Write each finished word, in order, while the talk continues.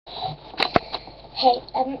Hey,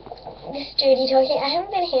 this is Judy talking. I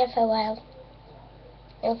haven't been here for a while.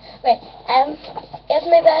 No, wait, it was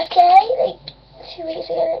my birthday, like, 2 weeks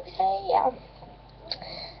ago, let me say, yeah.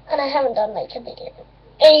 And I haven't done, like, a video in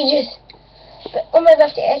ages. But on my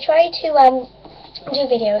birthday, I tried to, do a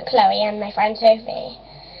video with Chloe and my friend Sophie.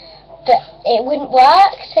 But it wouldn't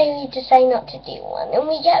work, so we decided not to do one. And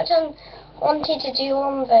we kept on wanting to do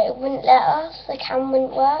one, but it wouldn't let us. The cam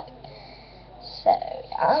wouldn't work.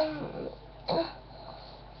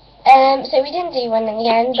 So we didn't do one in the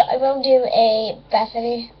end, but I will do a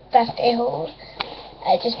birthday haul.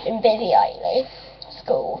 I've just been busy lately.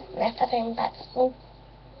 School. Left at home, back to school.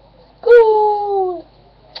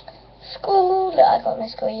 School! Look, I got my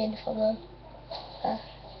school uniform on.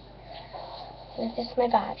 This is my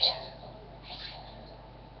badge.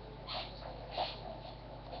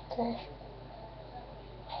 So,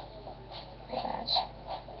 my badge.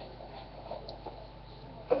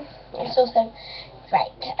 It's also right.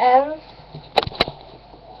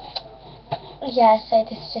 Yeah, so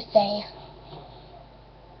this is just a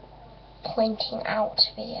pointing out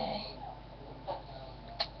video.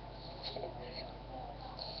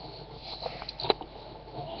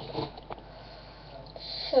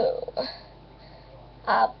 So,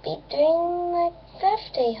 I'll be doing my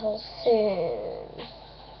birthday haul soon.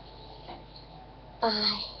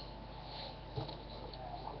 Bye.